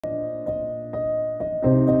Hey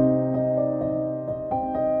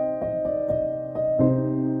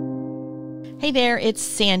there, it's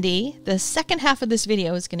Sandy. The second half of this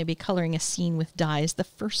video is going to be coloring a scene with dyes. The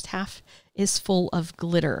first half is full of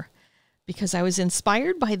glitter because I was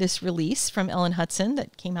inspired by this release from Ellen Hudson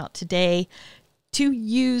that came out today to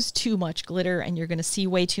use too much glitter, and you're going to see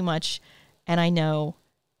way too much, and I know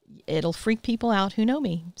it'll freak people out who know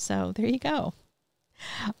me. So there you go.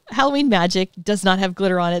 Halloween Magic does not have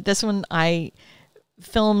glitter on it. This one I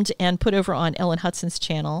filmed and put over on Ellen Hudson's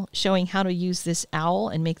channel, showing how to use this owl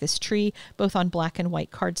and make this tree both on black and white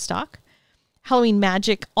cardstock. Halloween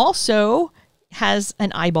Magic also has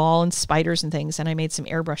an eyeball and spiders and things, and I made some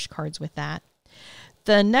airbrush cards with that.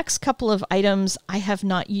 The next couple of items I have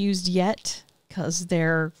not used yet because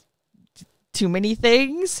they're too many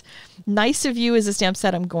things. Nice of You is a stamp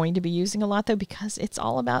set I'm going to be using a lot, though, because it's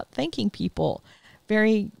all about thanking people.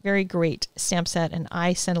 Very, very great stamp set, and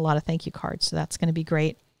I send a lot of thank you cards, so that's going to be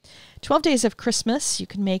great. 12 Days of Christmas, you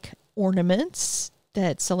can make ornaments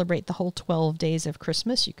that celebrate the whole 12 days of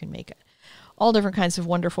Christmas. You can make all different kinds of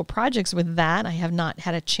wonderful projects with that. I have not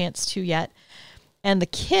had a chance to yet. And the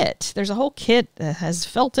kit, there's a whole kit that has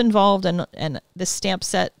felt involved, and this stamp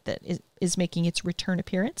set that is making its return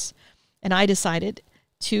appearance. And I decided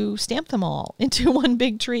to stamp them all into one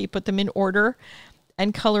big tree, put them in order,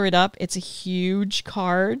 and color it up. It's a huge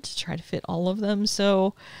card to try to fit all of them.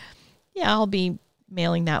 So yeah, I'll be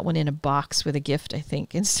mailing that one in a box with a gift, I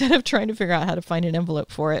think, instead of trying to figure out how to find an envelope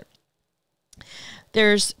for it.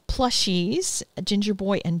 There's plushies, a Ginger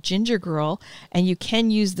Boy and Ginger Girl, and you can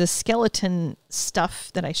use the skeleton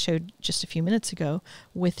stuff that I showed just a few minutes ago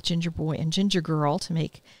with Ginger Boy and Ginger Girl to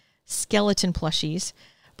make skeleton plushies.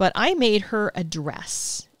 But I made her a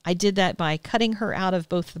dress. I did that by cutting her out of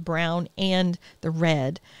both the brown and the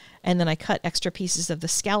red, and then I cut extra pieces of the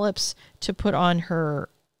scallops to put on her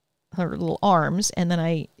little arms, and then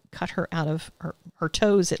I cut her out of her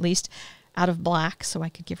toes, at least, out of black so I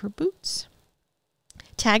could give her boots.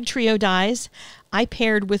 Tag trio dies I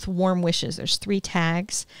paired with Warm Wishes. There's 3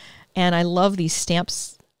 tags, and I love these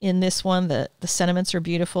stamps in this one. The sentiments are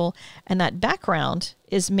beautiful, and that background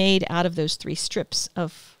is made out of those 3 strips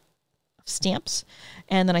of stamps.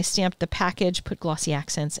 And then I stamped the package, put glossy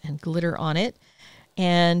accents and glitter on it.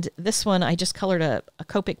 And this one, I just colored a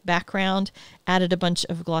Copic background, added a bunch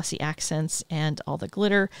of glossy accents and all the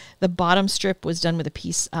glitter. The bottom strip was done with a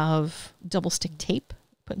piece of double stick tape,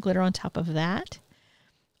 put glitter on top of that.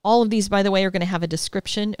 All of these, by the way, are going to have a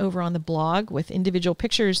description over on the blog with individual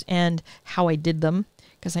pictures and how I did them,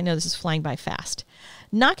 because I know this is flying by fast.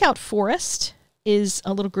 Knockout Forest is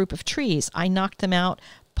a little group of trees. I knocked them out,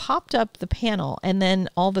 popped up the panel, and then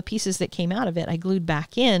all the pieces that came out of it I glued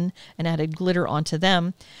back in and added glitter onto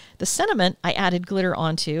them. The sentiment I added glitter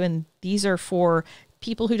onto, and these are for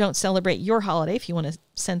people who don't celebrate your holiday. If you want to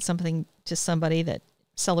send something to somebody that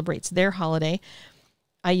celebrates their holiday,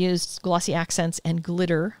 I used glossy accents and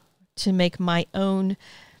glitter to make my own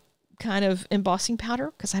kind of embossing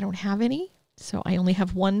powder because I don't have any, so I only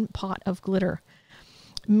have 1 pot of glitter.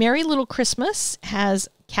 Merry Little Christmas has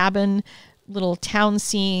cabin, little town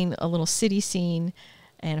scene, a little city scene,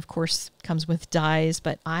 and of course comes with dies.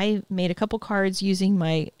 But I made a couple cards using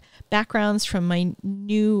my backgrounds from my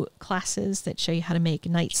new classes that show you how to make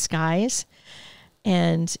night skies,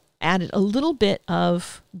 and added a little bit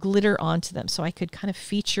of glitter onto them so I could kind of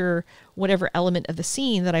feature whatever element of the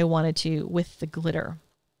scene that I wanted to with the glitter.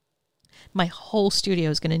 My whole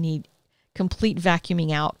studio is going to need complete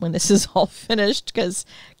vacuuming out when this is all finished because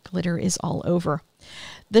glitter is all over.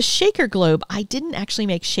 The shaker globe, I didn't actually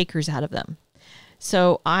make shakers out of them.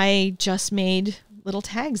 So I just made little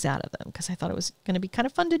tags out of them because I thought it was going to be kind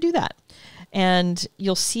of fun to do that. And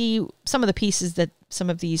you'll see some of the pieces that some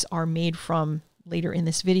of these are made from later in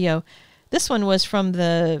this video. This one was from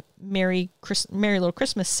the Merry Little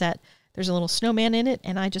Christmas set. There's a little snowman in it,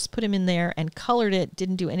 and I just put him in there and colored it.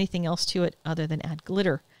 Didn't do anything else to it other than add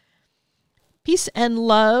glitter. Peace and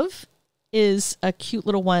Love is a cute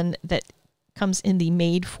little one that comes in the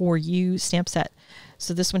Made For You stamp set.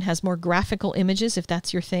 So this one has more graphical images if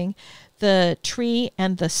that's your thing. The tree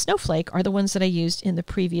and the snowflake are the ones that I used in the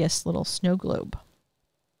previous little snow globe.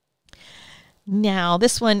 Now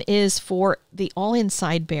this one is for the All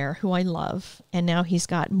Inside Bear, who I love. And now he's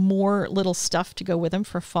got more little stuff to go with him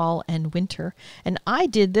for fall and winter. And I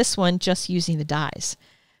did this one just using the dies,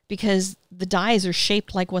 because the dies are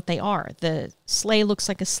shaped like what they are. The sleigh looks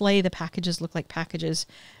like a sleigh, the packages look like packages,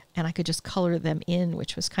 and I could just color them in,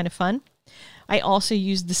 which was kind of fun. I also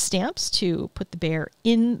used the stamps to put the bear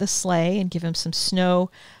in the sleigh and give him some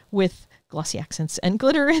snow with glossy accents and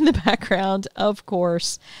glitter in the background, of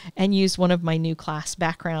course, and used one of my new class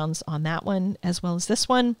backgrounds on that one as well as this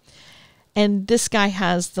one. And this guy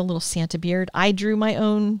has the little Santa beard. I drew my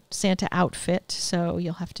own Santa outfit, so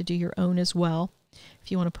you'll have to do your own as well if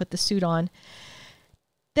you want to put the suit on.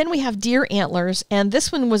 Then we have deer antlers, and this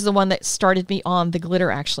one was the one that started me on the glitter,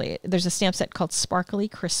 actually. There's a stamp set called Sparkly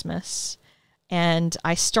Christmas, and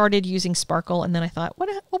I started using sparkle, and then I thought, what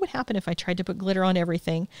would happen if I tried to put glitter on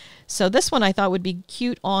everything? So this one I thought would be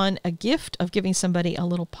cute on a gift of giving somebody a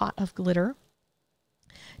little pot of glitter.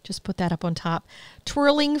 Just put that up on top.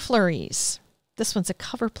 Twirling flurries. This one's a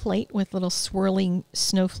cover plate with little swirling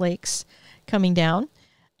snowflakes coming down.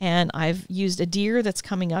 And I've used a deer that's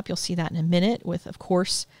coming up. You'll see that in a minute with, of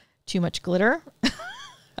course, too much glitter.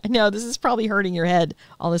 I know, this is probably hurting your head,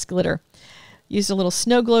 all this glitter. Used a little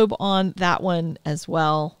snow globe on that one as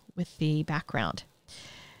well with the background.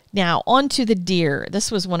 Now, on to the deer. This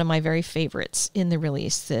was one of my very favorites in the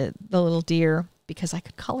release, the little deer, because I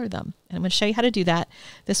could color them. And I'm going to show you how to do that.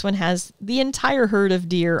 This one has the entire herd of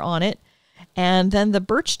deer on it. And then the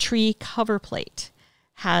birch tree cover plate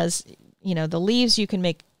has, you know, the leaves. You can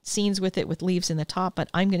make scenes with it with leaves in the top, but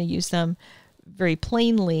I'm going to use them very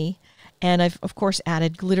plainly. And I've, of course,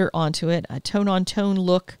 added glitter onto it, a tone-on-tone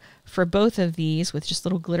look for both of these with just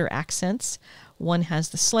little glitter accents. One has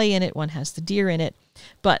the sleigh in it, one has the deer in it.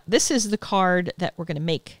 But this is the card that we're going to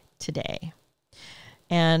make today.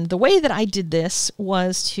 And the way that I did this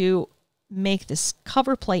was to make this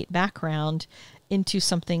cover plate background into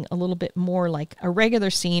something a little bit more like a regular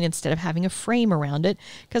scene instead of having a frame around it,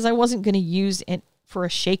 because I wasn't going to use it for a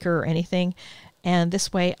shaker or anything. And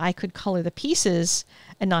this way I could color the pieces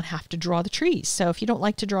and not have to draw the trees. So if you don't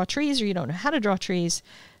like to draw trees or you don't know how to draw trees,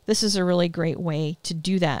 this is a really great way to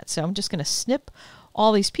do that. So I'm just going to snip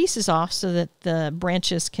all these pieces off so that the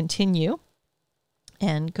branches continue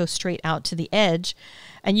and go straight out to the edge.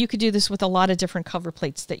 And you could do this with a lot of different cover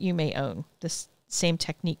plates that you may own. This same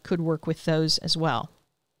technique could work with those as well.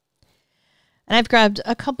 And I've grabbed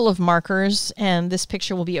a couple of markers, and this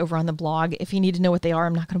picture will be over on the blog. If you need to know what they are,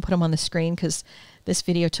 I'm not going to put them on the screen because this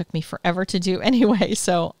video took me forever to do anyway,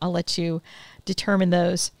 so I'll let you determine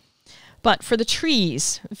those. But for the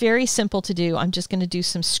trees, very simple to do. I'm just going to do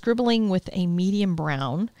some scribbling with a medium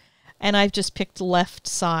brown, and I've just picked the left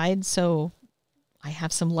side, so I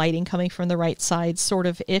have some lighting coming from the right side, sort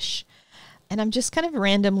of-ish. And I'm just kind of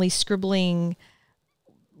randomly scribbling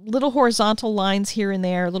little horizontal lines here and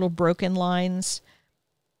there, little broken lines.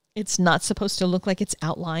 It's not supposed to look like it's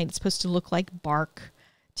outlined. It's supposed to look like bark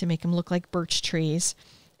to make them look like birch trees.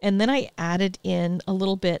 And then I added in a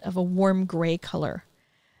little bit of a warm gray color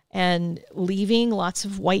and leaving lots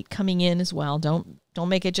of white coming in as well. Don't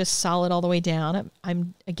make it just solid all the way down.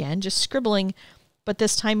 I'm again, just scribbling, but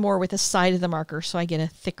this time more with the side of the marker so I get a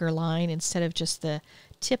thicker line instead of just the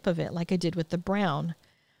tip of it like I did with the brown.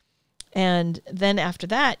 And then after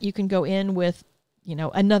that, you can go in with, you know,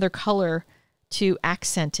 another color to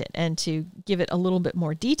accent it and to give it a little bit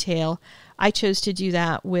more detail. I chose to do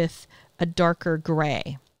that with a darker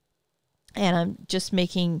gray. And I'm just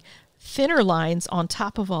making thinner lines on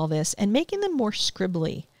top of all this and making them more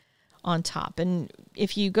scribbly on top. And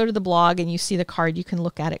if you go to the blog and you see the card, you can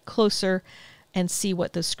look at it closer and see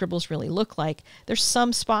what those scribbles really look like. There's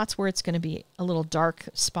some spots where it's going to be a little dark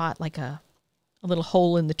spot, like a little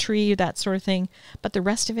hole in the tree, that sort of thing. But the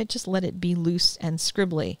rest of it, just let it be loose and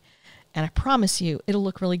scribbly. And I promise you, it'll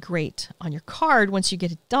look really great on your card once you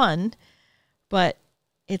get it done. But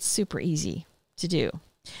it's super easy to do.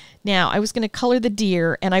 Now, I was going to color the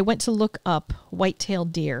deer, and I went to look up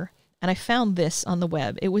white-tailed deer, and I found this on the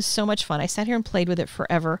web. It was so much fun. I sat here and played with it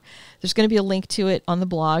forever. There's going to be a link to it on the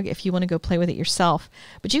blog if you want to go play with it yourself.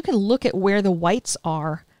 But you can look at where the whites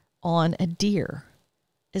are on a deer.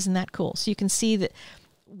 Isn't that cool? So you can see that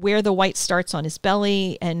where the white starts on his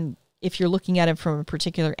belly, and if you're looking at him from a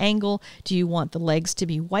particular angle, do you want the legs to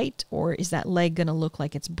be white, or is that leg going to look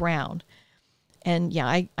like it's brown? And yeah,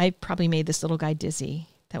 I probably made this little guy dizzy.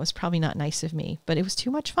 That was probably not nice of me, but it was too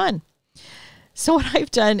much fun. So what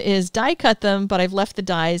I've done is die cut them, but I've left the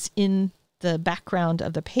dies in the background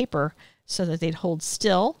of the paper so that they'd hold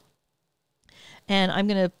still. And I'm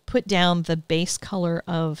going to put down the base color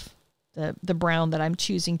of the brown that I'm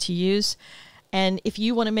choosing to use. And if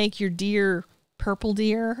you want to make your deer purple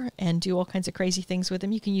deer and do all kinds of crazy things with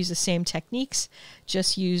them, you can use the same techniques.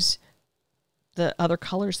 Just use the other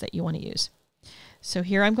colors that you want to use. So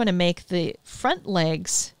here I'm going to make the front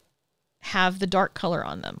legs have the dark color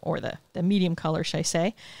on them, or the medium color, should I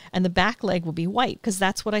say, and the back leg will be white, because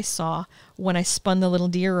that's what I saw when I spun the little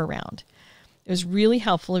deer around. It was really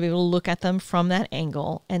helpful to be able to look at them from that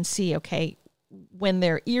angle and see, okay, when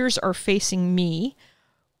their ears are facing me,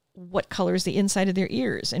 what color is the inside of their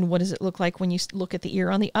ears? And what does it look like when you look at the ear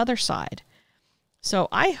on the other side? So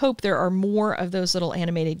I hope there are more of those little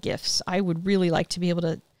animated GIFs. I would really like to be able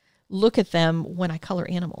to look at them when I color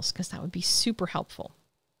animals, because that would be super helpful.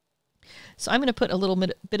 So I'm going to put a little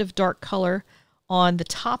bit of dark color on the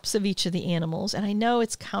tops of each of the animals. And I know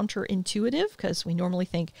it's counterintuitive because we normally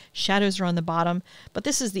think shadows are on the bottom, but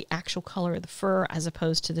this is the actual color of the fur as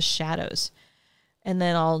opposed to the shadows. And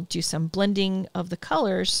then I'll do some blending of the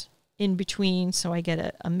colors in between so I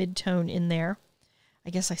get a mid-tone in there. I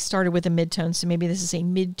guess I started with a mid-tone, so maybe this is a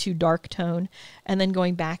mid to dark tone, and then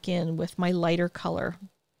going back in with my lighter color.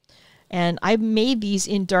 And I made these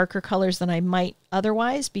in darker colors than I might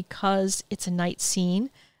otherwise because it's a night scene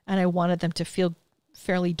and I wanted them to feel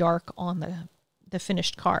fairly dark on the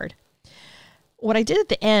finished card. What I did at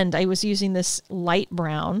the end, I was using this light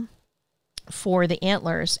brown for the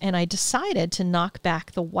antlers, and I decided to knock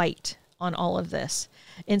back the white on all of this.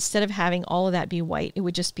 Instead of having all of that be white, it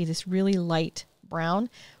would just be this really light brown,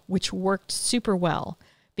 which worked super well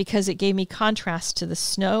because it gave me contrast to the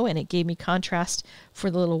snow and it gave me contrast for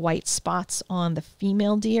the little white spots on the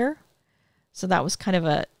female deer. So that was kind of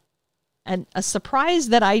a surprise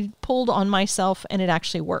that I pulled on myself, and it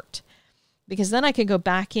actually worked. Because then I could go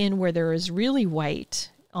back in where there is really white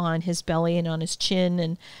on his belly and on his chin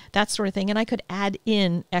and that sort of thing. And I could add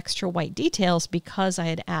in extra white details because I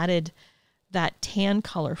had added that tan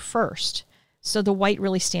color first. So the white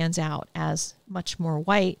really stands out as much more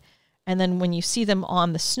white. And then when you see them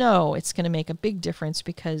on the snow, it's going to make a big difference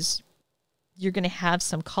because you're going to have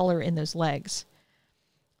some color in those legs.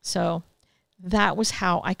 So that was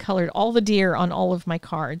how I colored all the deer on all of my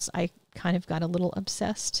cards. I kind of got a little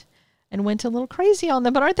obsessed and went a little crazy on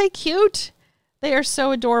them, but aren't they cute? They are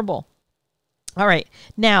so adorable. All right,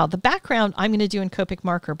 now the background I'm going to do in Copic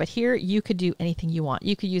marker, but here you could do anything you want.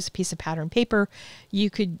 You could use a piece of pattern paper. You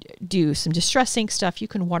could do some distress ink stuff. You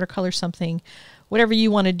can watercolor something, whatever you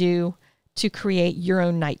want to do to create your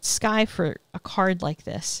own night sky for a card like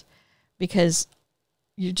this, because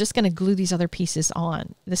you're just going to glue these other pieces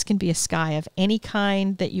on. This can be a sky of any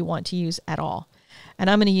kind that you want to use at all. And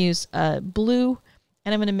I'm going to use a blue,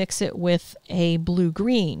 and I'm going to mix it with a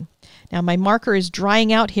blue-green. Now my marker is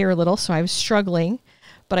drying out here a little, so I was struggling,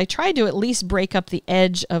 but I tried to at least break up the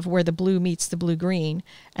edge of where the blue meets the blue-green.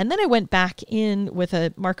 And then I went back in with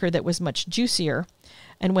a marker that was much juicier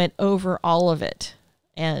and went over all of it.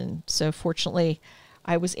 And so fortunately,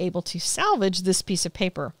 I was able to salvage this piece of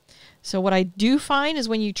paper. So what I do find is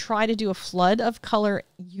when you try to do a flood of color,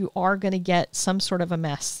 you are going to get some sort of a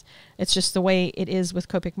mess. It's just the way it is with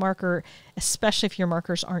Copic marker, especially if your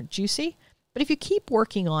markers aren't juicy. But if you keep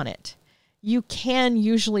working on it, you can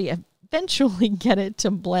usually eventually get it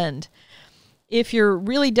to blend. If you're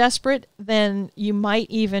really desperate, then you might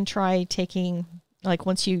even try taking, like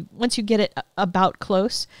once you get it about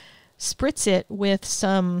close, spritz it with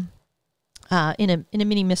some in a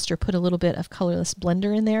mini mister, put a little bit of colorless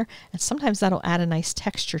blender in there, and sometimes that'll add a nice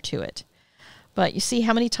texture to it. But you see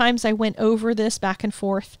how many times I went over this back and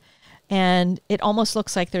forth, and it almost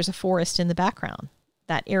looks like there's a forest in the background,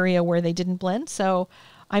 that area where they didn't blend. So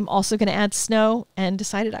I'm also going to add snow, and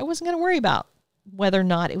decided I wasn't going to worry about whether or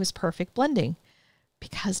not it was perfect blending,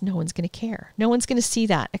 because no one's going to care. No one's going to see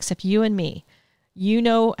that except you and me. You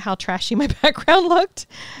know how trashy my background looked,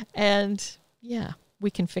 and yeah,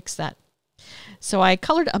 we can fix that. So I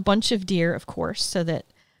colored a bunch of deer, of course, so that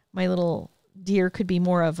my little deer could be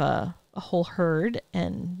more of a whole herd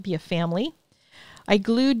and be a family. I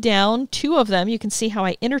glued down 2 of them. You can see how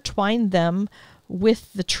I intertwined them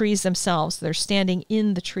with the trees themselves. They're standing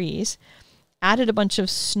in the trees. Added a bunch of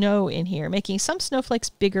snow in here, making some snowflakes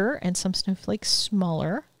bigger and some snowflakes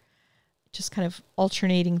smaller. Just kind of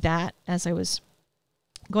alternating that as I was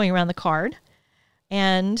going around the card.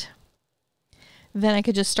 And then I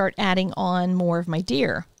could just start adding on more of my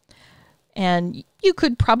deer. And you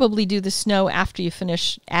could probably do the snow after you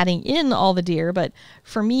finish adding in all the deer, but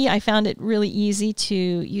for me, I found it really easy to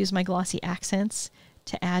use my glossy accents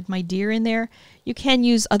to add my deer in there. You can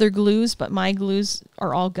use other glues, but my glues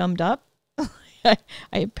are all gummed up. I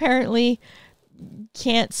apparently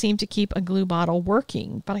can't seem to keep a glue bottle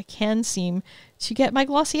working, but I can seem to get my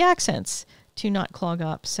glossy accents to not clog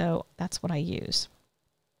up, so that's what I use.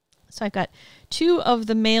 So I've got 2 of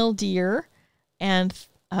the male deer and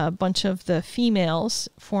a bunch of the females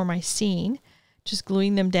for my scene, just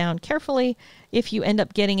gluing them down carefully. If you end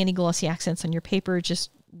up getting any glossy accents on your paper, just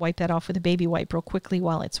wipe that off with a baby wipe real quickly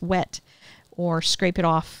while it's wet, or scrape it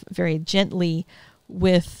off very gently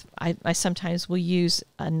with, I sometimes will use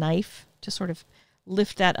a knife to sort of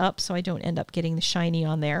lift that up so I don't end up getting the shiny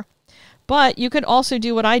on there. But you could also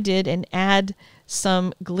do what I did and add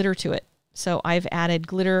some glitter to it. So I've added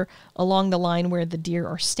glitter along the line where the deer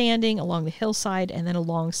are standing, along the hillside, and then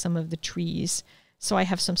along some of the trees. So I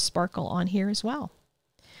have some sparkle on here as well.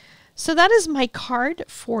 So that is my card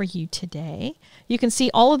for you today. You can see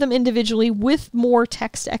all of them individually with more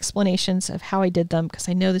text explanations of how I did them, because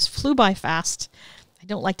I know this flew by fast. I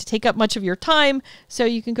don't like to take up much of your time, so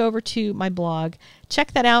you can go over to my blog,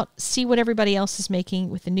 check that out, see what everybody else is making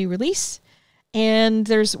with the new release. And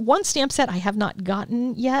there's one stamp set I have not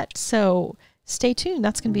gotten yet, so stay tuned.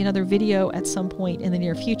 That's going to be another video at some point in the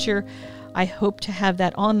near future. I hope to have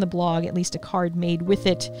that on the blog, at least a card made with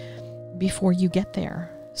it, before you get there.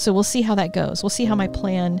 So we'll see how that goes. We'll see how my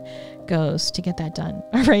plan goes to get that done.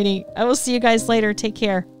 Alrighty, I will see you guys later. Take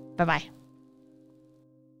care. Bye-bye.